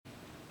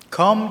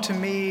Come to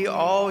me,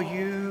 all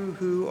you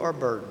who are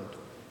burdened,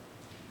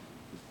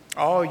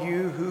 all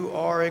you who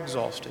are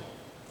exhausted,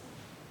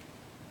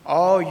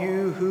 all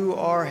you who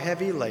are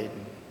heavy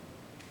laden,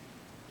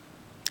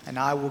 and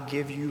I will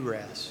give you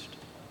rest.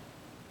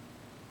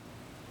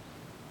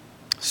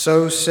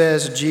 So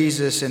says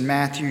Jesus in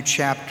Matthew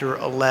chapter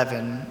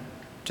 11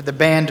 to the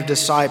band of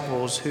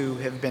disciples who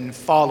have been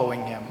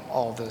following him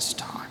all this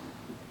time.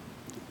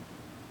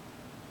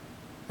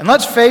 And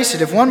let's face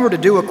it, if one were to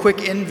do a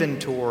quick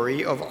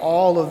inventory of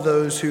all of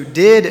those who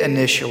did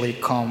initially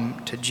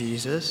come to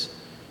Jesus,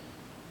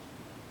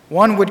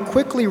 one would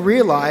quickly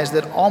realize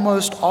that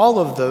almost all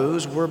of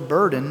those were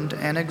burdened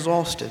and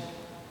exhausted.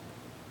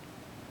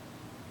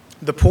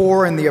 The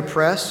poor and the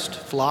oppressed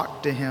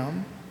flocked to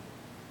him.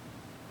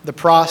 The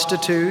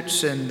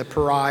prostitutes and the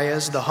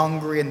pariahs, the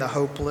hungry and the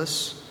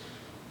hopeless,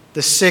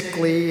 the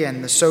sickly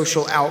and the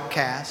social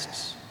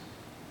outcasts.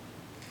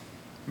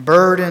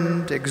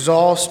 Burdened,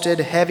 exhausted,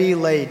 heavy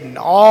laden,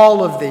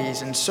 all of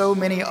these and so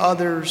many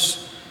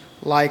others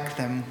like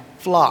them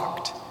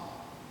flocked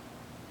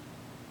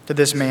to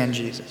this man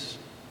Jesus.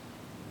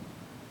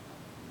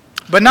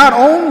 But not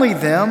only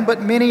them,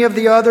 but many of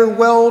the other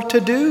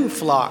well-to-do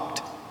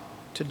flocked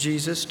to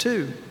Jesus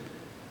too.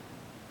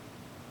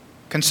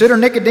 Consider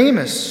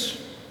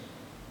Nicodemus,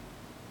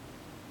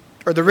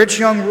 or the rich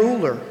young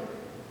ruler,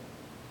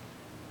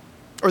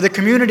 or the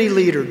community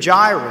leader,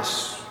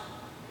 Jairus,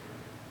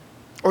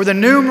 or the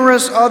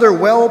numerous other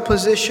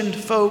well-positioned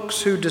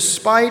folks who,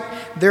 despite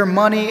their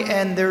money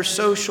and their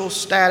social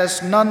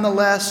status,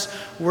 nonetheless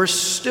were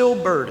still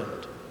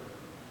burdened,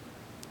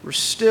 were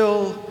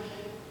still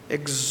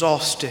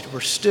exhausted,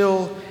 were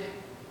still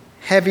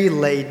heavy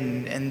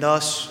laden, and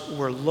thus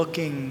were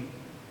looking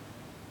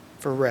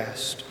for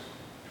rest.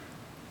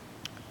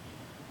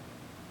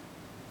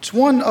 It's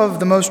one of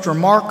the most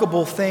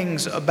remarkable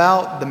things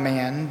about the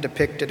man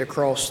depicted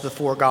across the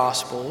four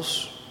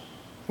Gospels,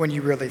 when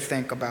you really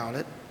think about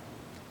it,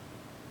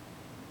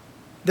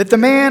 that the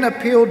man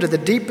appealed to the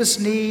deepest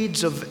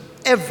needs of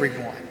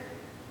everyone,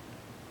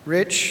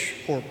 rich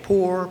or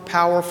poor,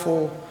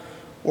 powerful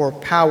or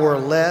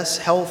powerless,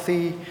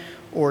 healthy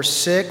or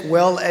sick,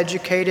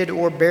 well-educated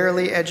or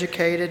barely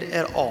educated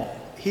at all.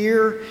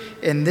 Here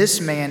in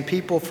this man,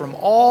 people from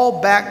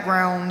all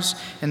backgrounds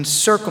and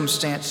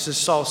circumstances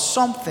saw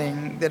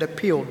something that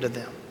appealed to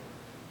them.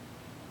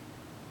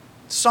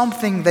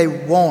 Something they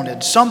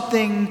wanted,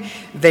 something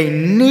they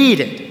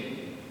needed.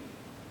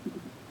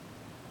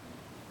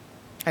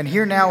 And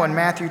here now in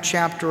Matthew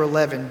chapter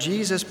 11,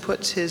 Jesus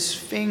puts his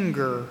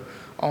finger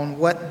on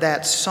what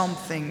that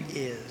something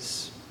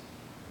is.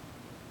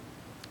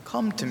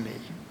 Come to me,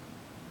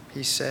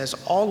 he says,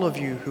 all of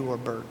you who are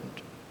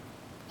burdened.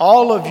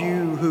 All of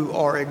you who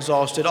are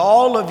exhausted,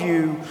 all of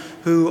you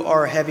who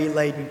are heavy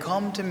laden,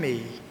 come to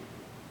me,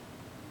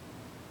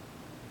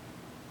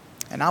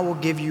 and I will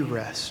give you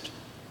rest.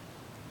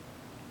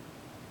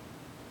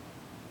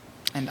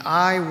 And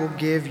I will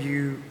give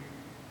you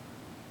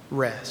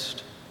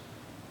rest.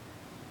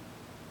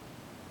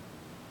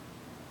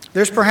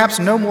 There's perhaps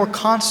no more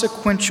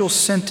consequential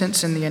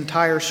sentence in the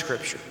entire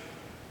Scripture.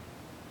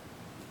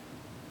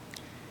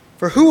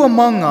 For who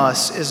among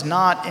us is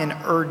not in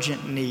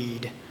urgent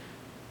need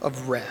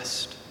of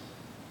rest?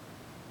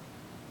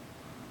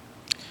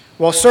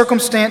 While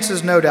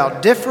circumstances no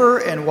doubt differ,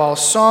 and while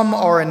some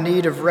are in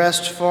need of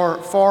rest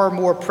for far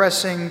more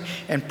pressing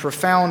and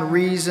profound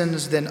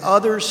reasons than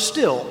others,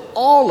 still,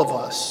 all of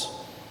us,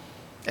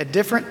 at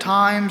different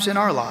times in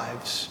our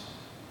lives,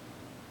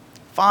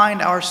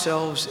 find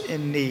ourselves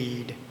in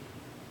need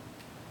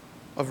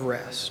of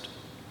rest.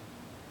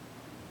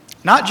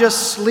 Not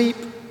just sleep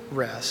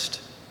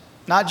rest,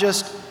 not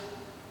just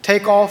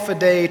take off a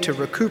day to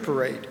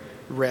recuperate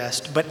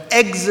rest, but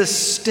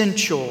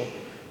existential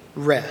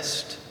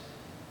rest.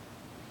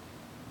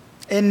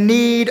 In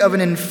need of an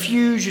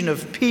infusion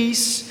of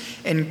peace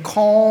and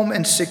calm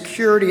and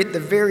security at the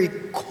very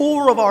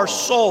core of our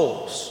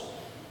souls,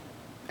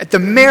 at the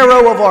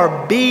marrow of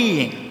our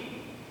being.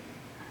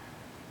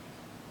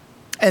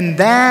 And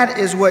that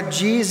is what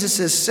Jesus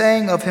is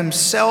saying of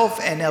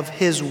himself and of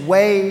his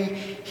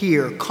way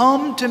here.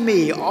 Come to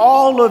me,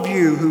 all of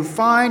you who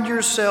find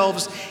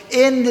yourselves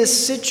in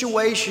this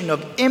situation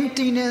of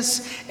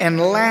emptiness and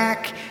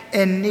lack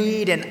and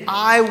need, and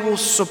I will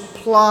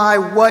supply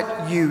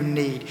what you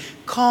need.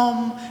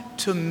 Come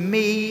to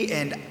me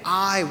and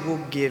I will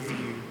give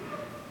you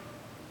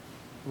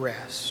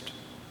rest.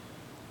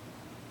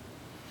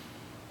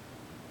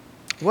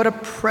 What a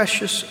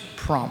precious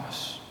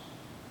promise.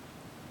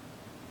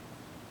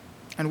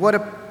 And what a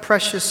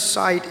precious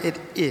sight it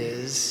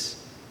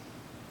is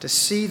to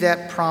see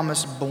that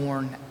promise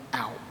borne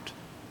out.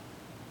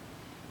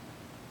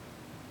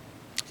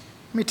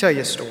 Let me tell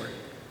you a story.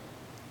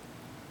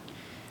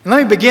 And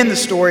let me begin the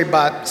story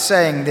by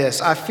saying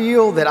this. I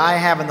feel that I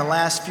have in the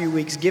last few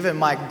weeks given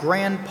my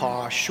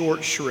grandpa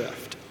short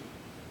shrift.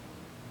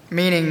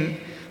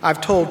 Meaning,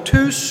 I've told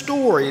two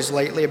stories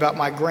lately about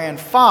my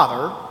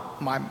grandfather,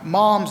 my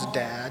mom's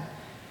dad,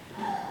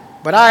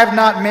 But I have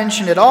not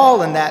mentioned at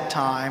all in that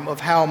time of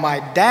how my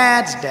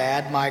dad's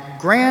dad, my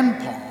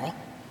grandpa,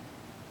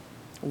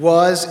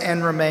 was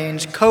and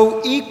remains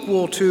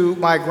co-equal to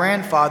my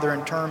grandfather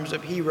in terms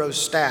of hero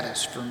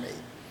status for me.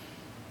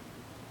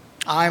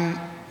 I'm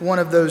one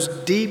of those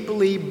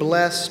deeply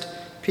blessed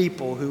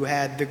people who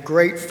had the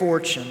great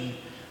fortune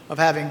of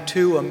having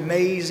two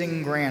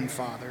amazing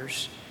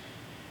grandfathers.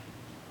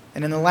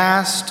 And in the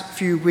last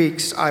few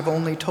weeks, I've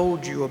only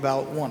told you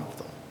about one of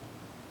them.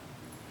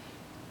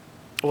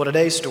 Well,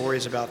 today's story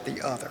is about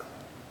the other.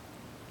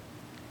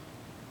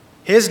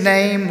 His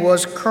name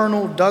was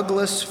Colonel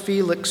Douglas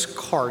Felix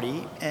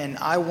Carty, and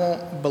I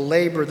won't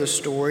belabor the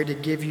story to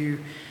give you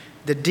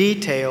the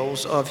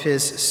details of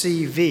his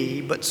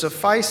CV, but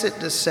suffice it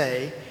to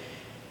say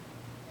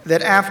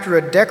that after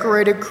a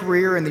decorated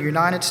career in the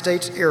United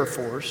States Air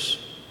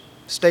Force,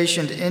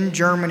 stationed in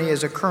Germany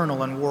as a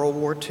colonel in World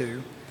War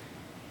II,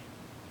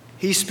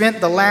 he spent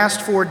the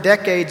last 4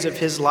 decades of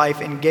his life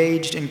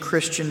engaged in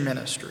Christian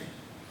ministry.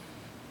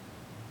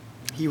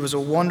 He was a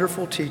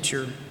wonderful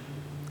teacher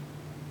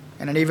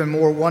and an even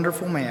more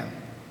wonderful man,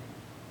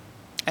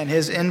 and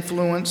his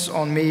influence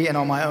on me and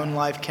on my own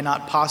life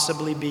cannot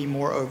possibly be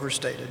more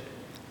overstated.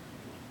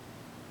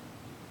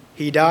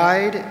 He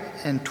died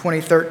in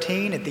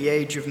 2013 at the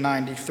age of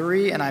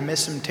 93, and I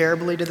miss him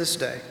terribly to this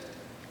day.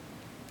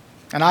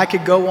 And I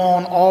could go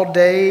on all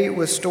day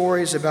with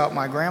stories about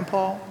my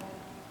grandpa,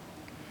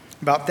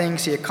 about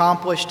things he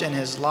accomplished in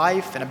his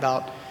life, and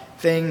about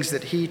things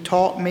that he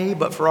taught me,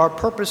 but for our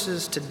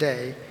purposes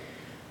today,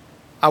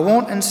 I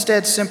want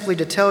instead simply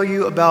to tell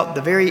you about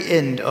the very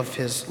end of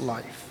his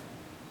life,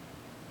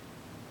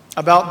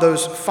 about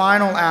those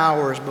final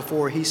hours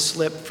before he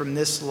slipped from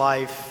this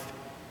life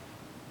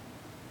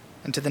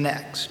into the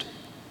next.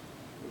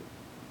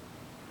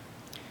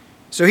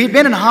 So he'd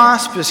been in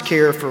hospice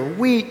care for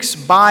weeks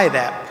by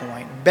that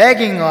point,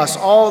 begging us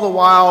all the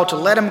while to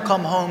let him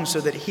come home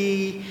so that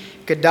he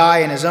could die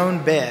in his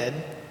own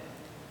bed.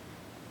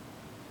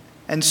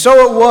 And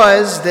so it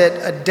was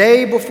that a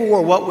day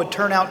before what would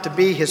turn out to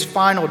be his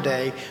final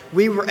day,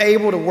 we were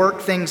able to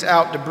work things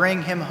out to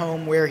bring him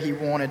home where he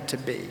wanted to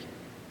be.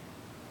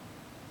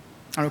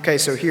 Okay,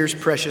 so here's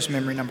precious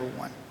memory number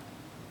 1.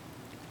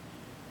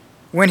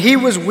 When he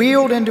was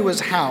wheeled into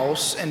his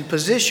house and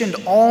positioned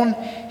on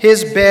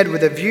his bed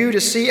with a view to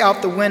see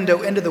out the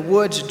window into the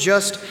woods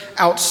just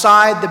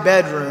outside the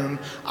bedroom,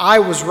 I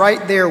was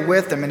right there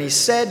with him, and he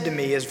said to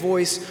me, his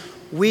voice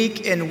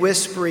weak and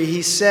whispery,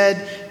 he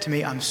said to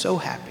me, "I'm so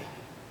happy.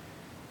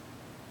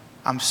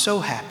 I'm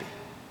so happy."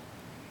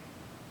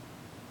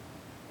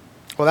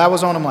 Well, that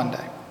was on a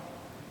Monday.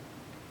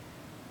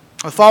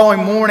 The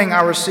following morning,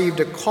 I received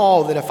a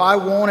call that if I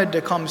wanted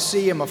to come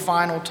see him a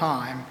final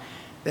time,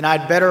 then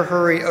I'd better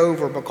hurry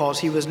over because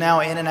he was now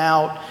in and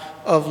out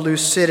of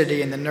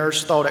lucidity, and the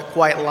nurse thought it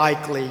quite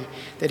likely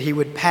that he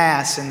would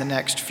pass in the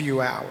next few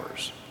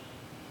hours.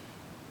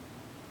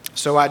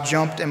 So I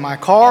jumped in my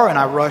car and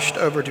I rushed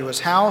over to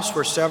his house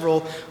where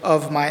several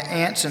of my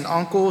aunts and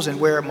uncles and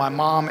where my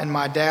mom and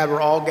my dad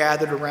were all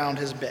gathered around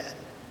his bed.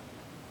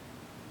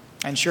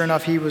 And sure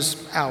enough, he was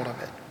out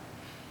of it.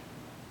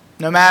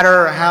 No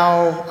matter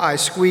how I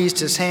squeezed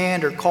his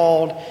hand or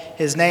called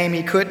his name,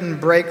 he couldn't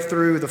break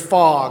through the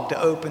fog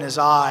to open his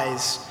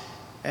eyes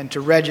and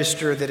to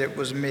register that it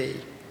was me.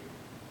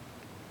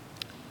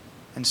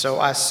 And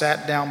so I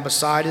sat down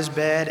beside his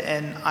bed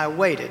and I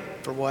waited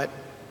for what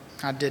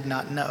I did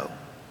not know.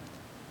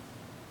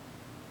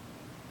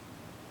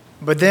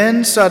 But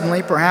then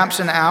suddenly,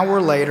 perhaps an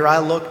hour later, I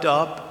looked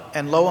up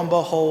and lo and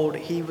behold,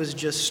 he was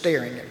just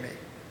staring at me.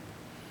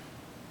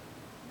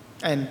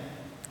 And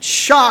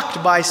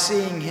shocked by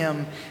seeing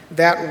him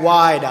that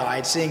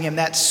wide-eyed, seeing him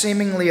that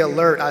seemingly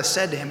alert, I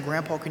said to him,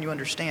 "Grandpa, can you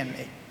understand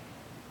me?"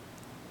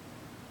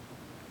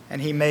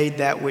 And he made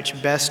that which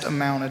best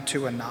amounted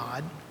to a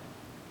nod.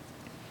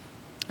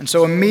 And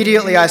so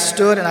immediately I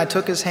stood and I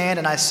took his hand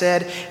and I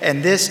said,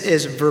 and this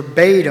is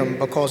verbatim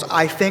because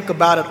I think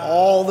about it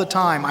all the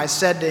time, I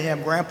said to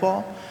him,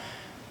 "Grandpa,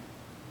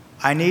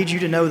 I need you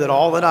to know that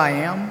all that I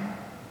am,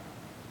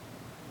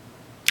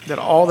 that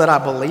all that I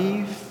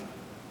believe,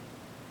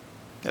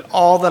 that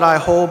all that I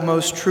hold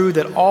most true,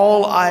 that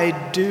all I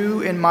do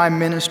in my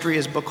ministry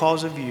is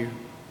because of you.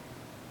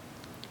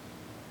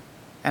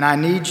 And I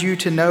need you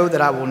to know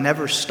that I will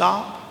never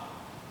stop,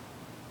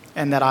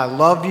 and that I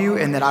love you,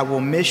 and that I will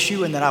miss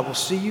you, and that I will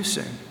see you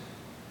soon."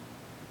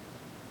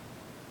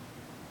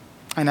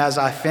 And as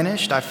I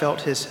finished, I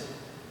felt his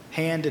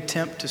hand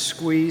attempt to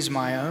squeeze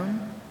my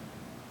own.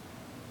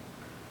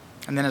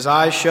 And then his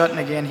eyes shut, and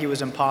again, he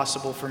was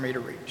impossible for me to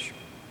reach.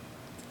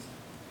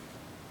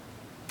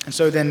 And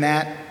so then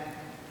that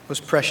was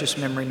precious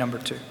memory number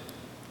 2.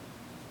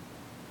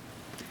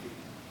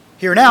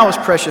 Here now is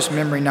precious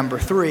memory number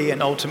 3,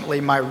 and ultimately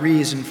my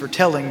reason for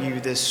telling you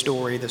this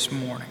story this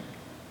morning.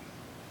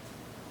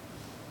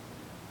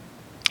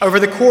 Over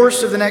the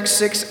course of the next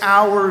 6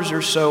 hours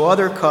or so,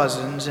 other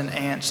cousins and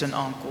aunts and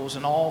uncles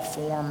and all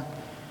form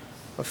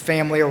of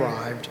family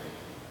arrived.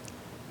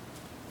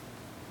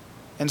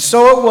 And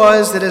so it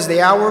was that as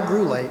the hour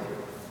grew late,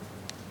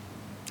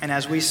 And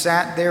as we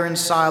sat there in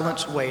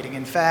silence waiting,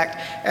 in fact,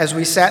 as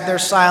we sat there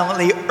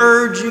silently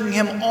urging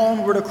him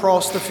onward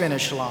across the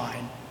finish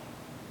line,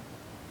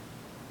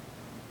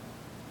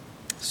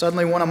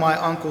 suddenly one of my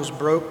uncles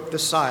broke the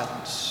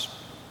silence,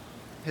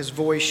 his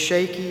voice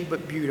shaky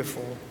but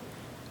beautiful,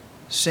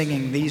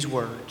 singing these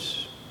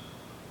words.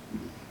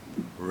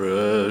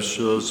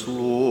 Precious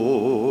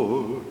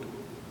Lord,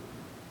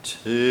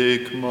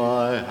 take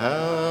my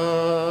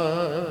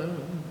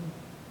hand.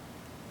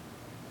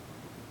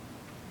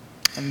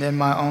 And then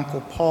my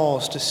uncle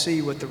paused to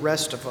see what the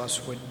rest of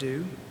us would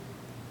do.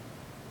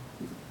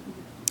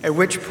 At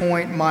which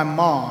point my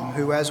mom,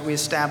 who as we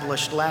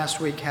established last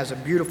week has a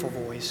beautiful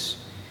voice,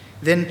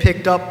 then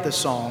picked up the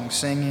song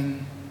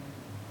singing,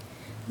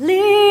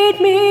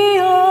 Lead me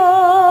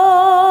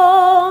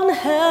on,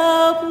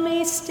 help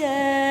me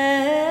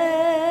stand.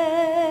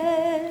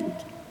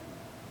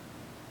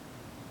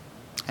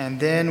 And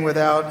then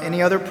without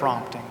any other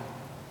prompting,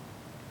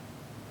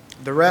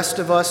 the rest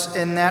of us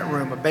in that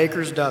room, a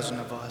baker's dozen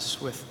of us,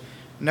 with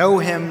no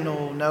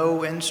hymnal,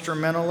 no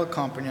instrumental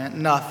accompaniment,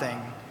 nothing,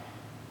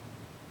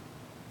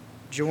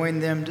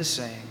 joined them to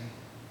sing,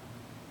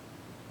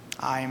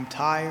 I am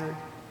tired,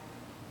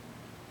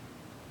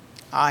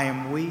 I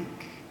am weak,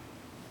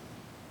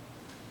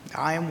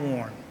 I am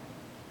worn.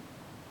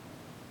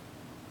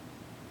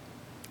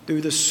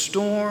 Through the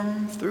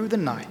storm, through the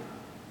night,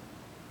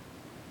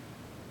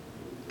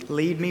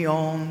 lead me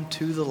on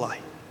to the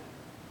light.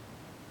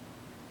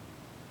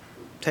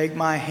 Take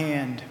my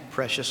hand,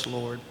 precious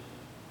Lord,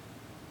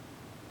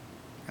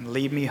 and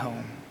lead me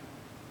home.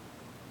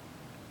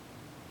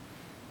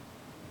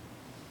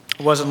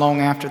 It wasn't long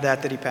after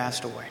that he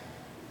passed away.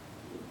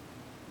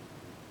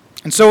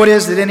 And so it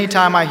is that any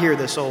time I hear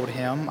this old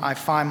hymn, I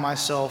find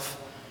myself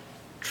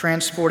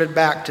transported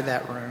back to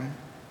that room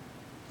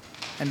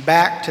and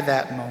back to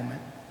that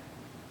moment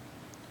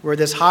where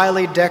this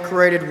highly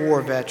decorated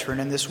war veteran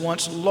and this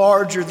once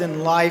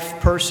larger-than-life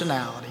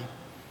personality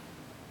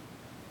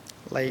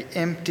lay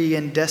empty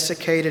and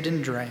desiccated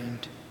and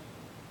drained.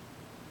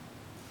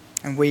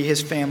 And we,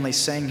 his family,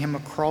 sang him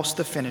across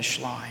the finish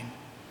line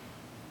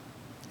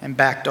and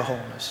back to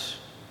wholeness.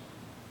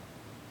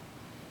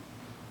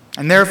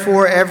 And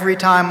therefore, every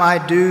time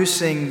I do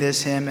sing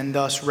this hymn and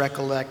thus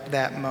recollect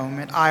that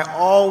moment, I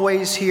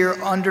always hear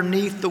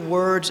underneath the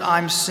words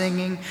I'm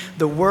singing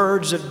the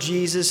words of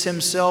Jesus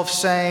himself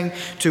saying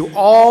to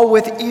all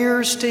with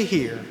ears to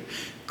hear,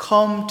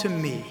 come to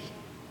me,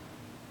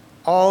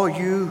 all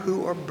you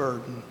who are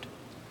burdened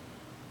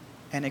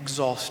and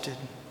exhausted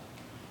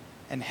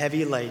and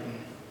heavy laden,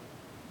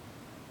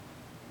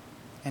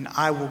 and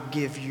I will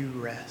give you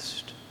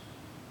rest.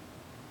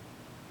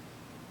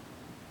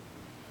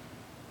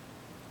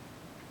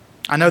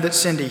 I know that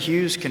Cindy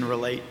Hughes can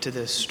relate to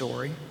this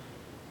story.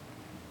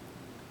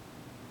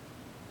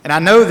 And I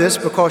know this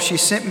because she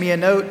sent me a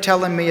note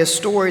telling me a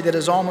story that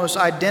is almost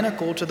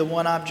identical to the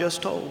one I've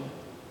just told.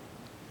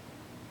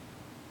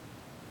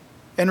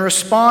 In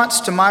response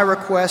to my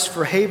request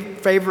for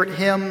favorite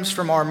hymns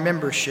from our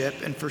membership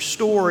and for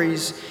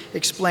stories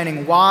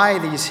explaining why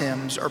these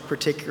hymns are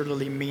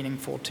particularly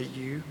meaningful to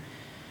you,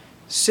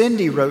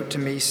 Cindy wrote to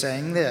me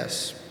saying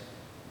this.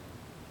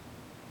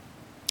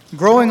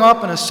 Growing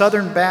up in a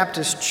Southern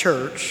Baptist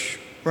church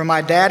where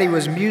my daddy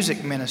was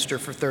music minister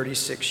for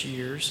 36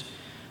 years,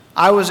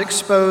 I was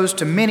exposed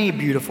to many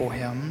beautiful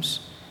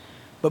hymns,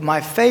 but my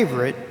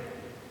favorite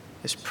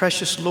is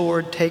Precious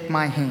Lord, Take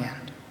My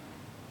Hand.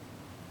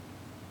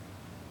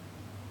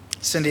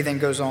 Cindy then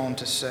goes on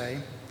to say,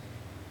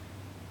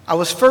 I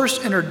was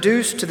first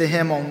introduced to the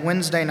hymn on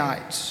Wednesday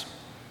nights.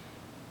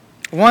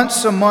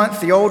 Once a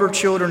month, the older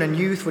children and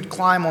youth would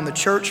climb on the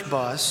church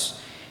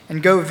bus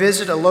and go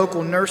visit a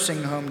local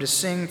nursing home to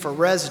sing for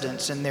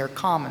residents in their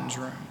commons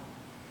room.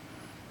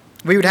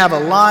 We would have a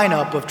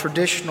lineup of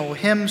traditional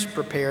hymns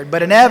prepared,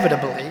 but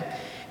inevitably,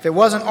 if it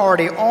wasn't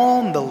already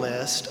on the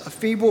list, a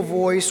feeble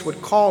voice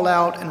would call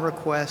out and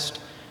request,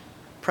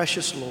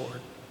 Precious Lord.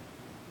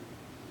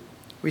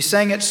 We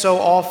sang it so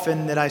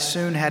often that I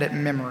soon had it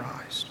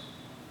memorized.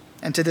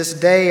 And to this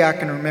day, I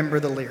can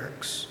remember the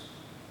lyrics.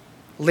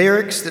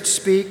 Lyrics that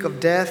speak of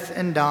death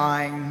and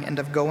dying and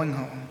of going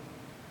home.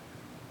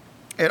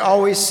 It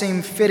always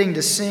seemed fitting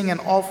to sing and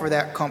offer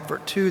that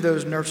comfort to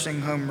those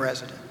nursing home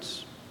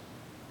residents.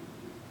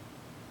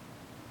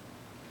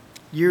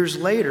 Years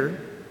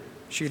later,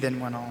 she then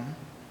went on,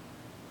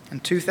 in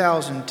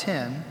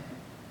 2010,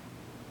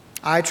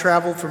 I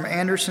traveled from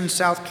Anderson,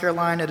 South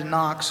Carolina to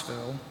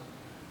Knoxville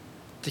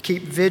to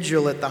keep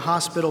vigil at the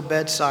hospital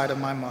bedside of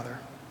my mother.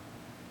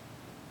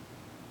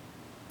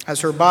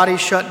 As her body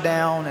shut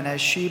down and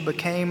as she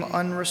became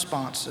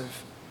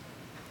unresponsive,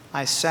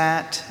 I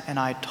sat and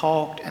I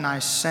talked and I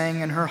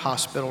sang in her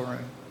hospital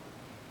room.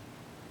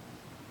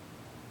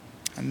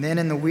 And then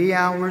in the wee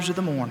hours of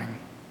the morning,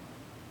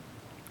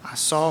 I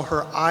saw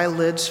her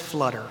eyelids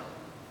flutter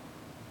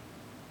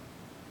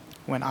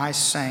when I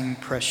sang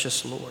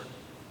Precious Lord.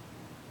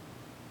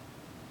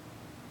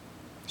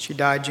 She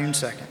died June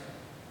 2nd.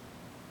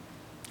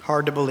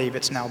 Hard to believe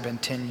it's now been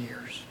 10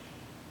 years.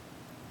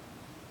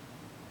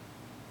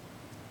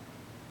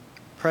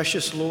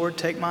 Precious Lord,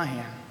 take my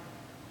hand.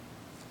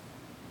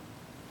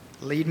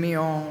 Lead me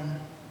on.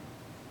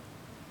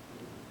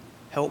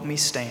 Help me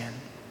stand.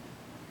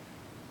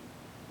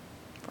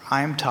 For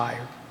I am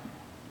tired.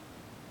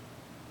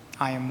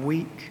 I am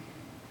weak.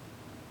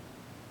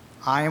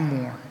 I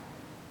am worn.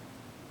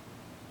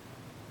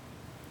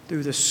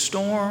 Through the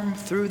storm,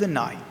 through the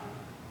night,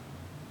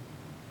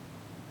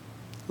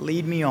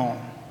 lead me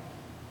on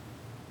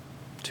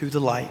to the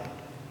light.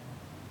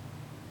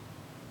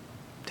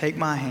 Take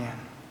my hand.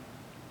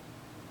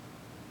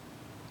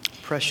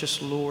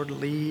 Precious Lord,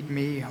 lead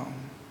me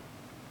home.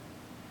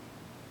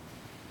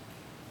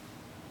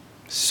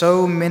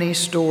 So many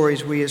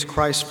stories we as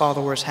Christ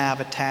followers have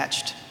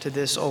attached to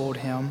this old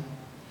hymn.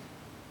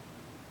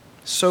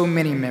 So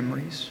many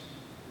memories.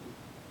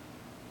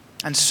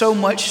 And so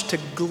much to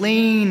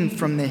glean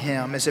from the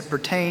hymn as it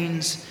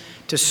pertains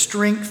to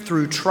strength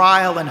through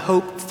trial and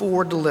hope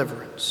for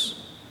deliverance.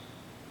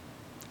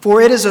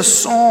 For it is a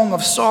song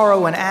of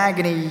sorrow and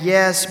agony,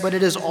 yes, but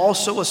it is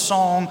also a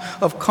song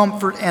of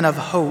comfort and of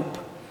hope.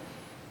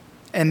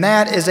 And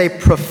that is a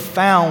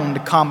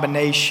profound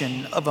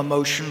combination of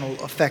emotional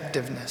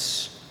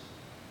effectiveness.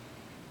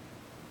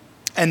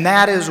 And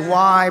that is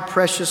why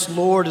Precious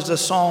Lord is a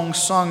song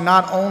sung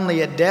not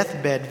only at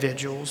deathbed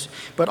vigils,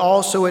 but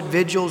also at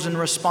vigils in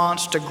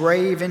response to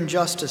grave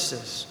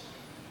injustices,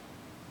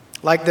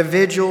 like the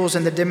vigils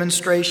and the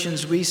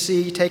demonstrations we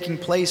see taking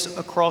place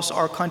across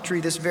our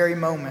country this very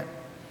moment.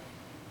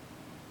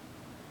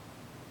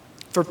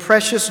 For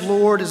Precious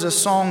Lord is a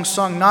song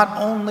sung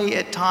not only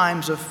at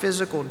times of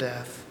physical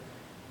death,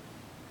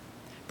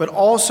 but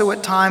also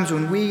at times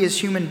when we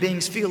as human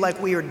beings feel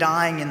like we are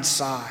dying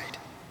inside.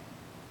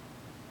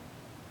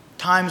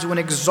 Times when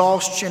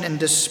exhaustion and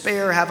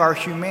despair have our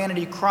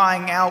humanity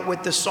crying out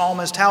with the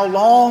psalmist, "How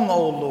long,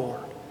 O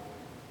Lord?"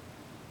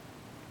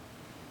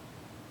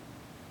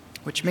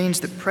 Which means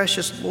that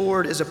Precious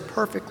Lord is a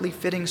perfectly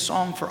fitting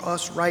song for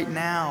us right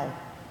now,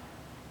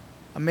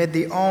 amid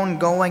the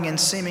ongoing and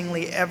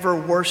seemingly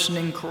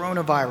ever-worsening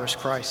coronavirus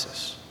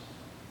crisis.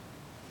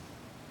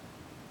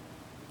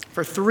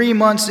 For 3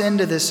 months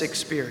into this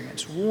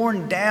experience,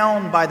 worn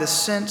down by the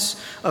sense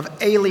of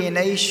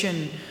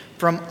alienation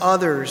from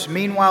others,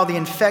 meanwhile the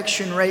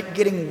infection rate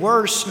getting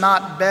worse,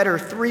 not better,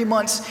 3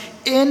 months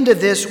into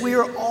this, we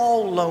are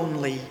all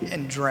lonely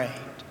and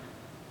drained,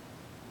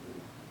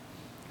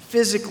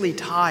 physically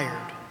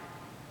tired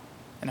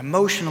and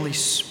emotionally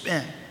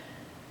spent.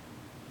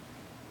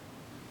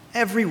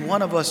 Every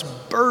one of us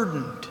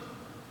burdened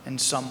in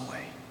some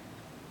way,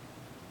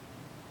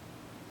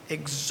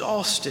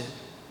 exhausted,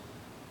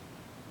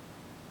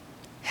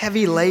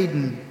 heavy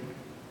laden.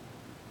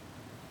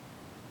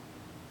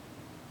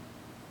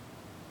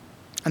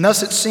 And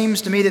thus it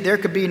seems to me that there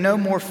could be no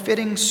more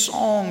fitting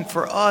song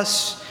for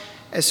us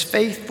as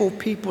faithful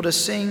people to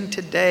sing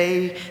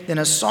today than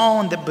a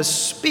song that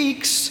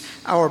bespeaks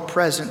our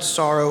present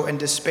sorrow and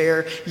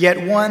despair,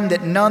 yet one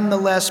that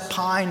nonetheless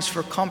pines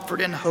for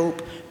comfort and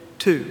hope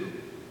too.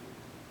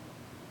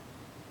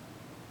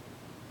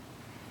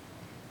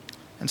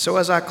 And so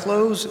as I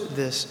close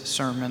this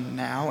sermon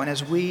now, and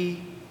as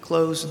we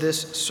close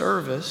this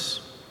service,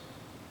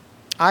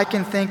 I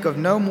can think of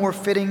no more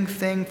fitting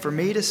thing for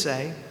me to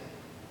say,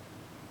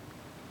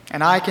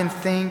 and I can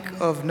think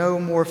of no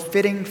more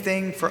fitting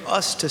thing for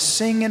us to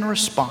sing in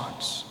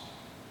response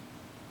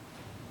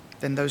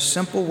than those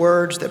simple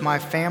words that my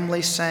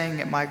family sang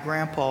at my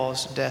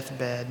grandpa's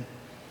deathbed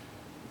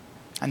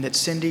and that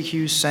Cindy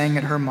Hughes sang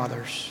at her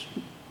mother's.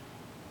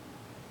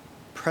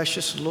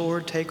 Precious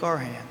Lord, take our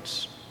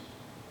hands.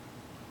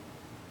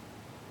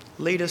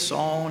 Lead us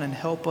on and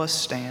help us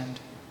stand.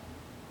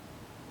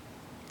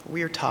 For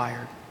we are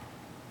tired.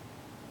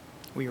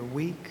 We are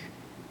weak.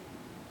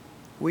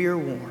 We are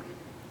worn.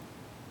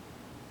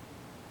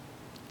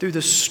 Through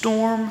the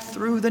storm,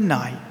 through the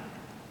night,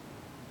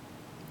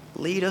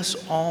 lead us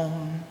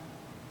on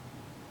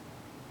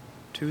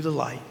to the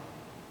light.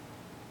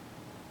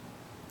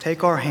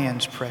 Take our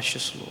hands,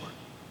 precious Lord.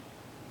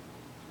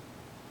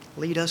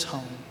 Lead us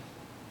home.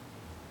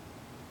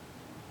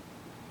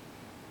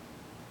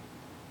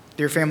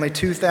 Dear family,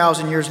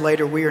 2,000 years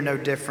later, we are no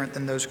different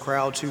than those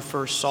crowds who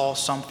first saw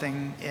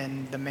something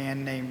in the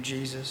man named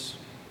Jesus.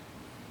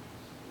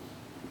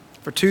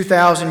 For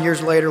 2,000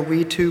 years later,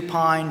 we too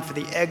pine for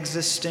the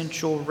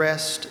existential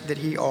rest that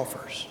he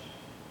offers.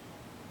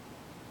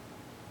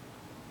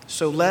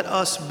 So let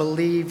us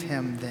believe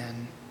him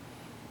then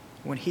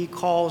when he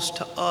calls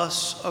to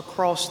us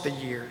across the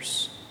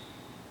years,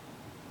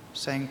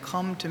 saying,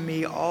 "Come to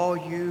me, all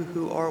you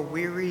who are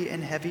weary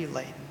and heavy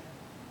laden,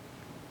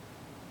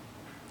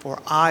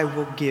 for I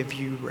will give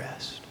you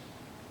rest."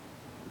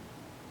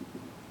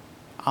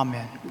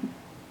 Amen.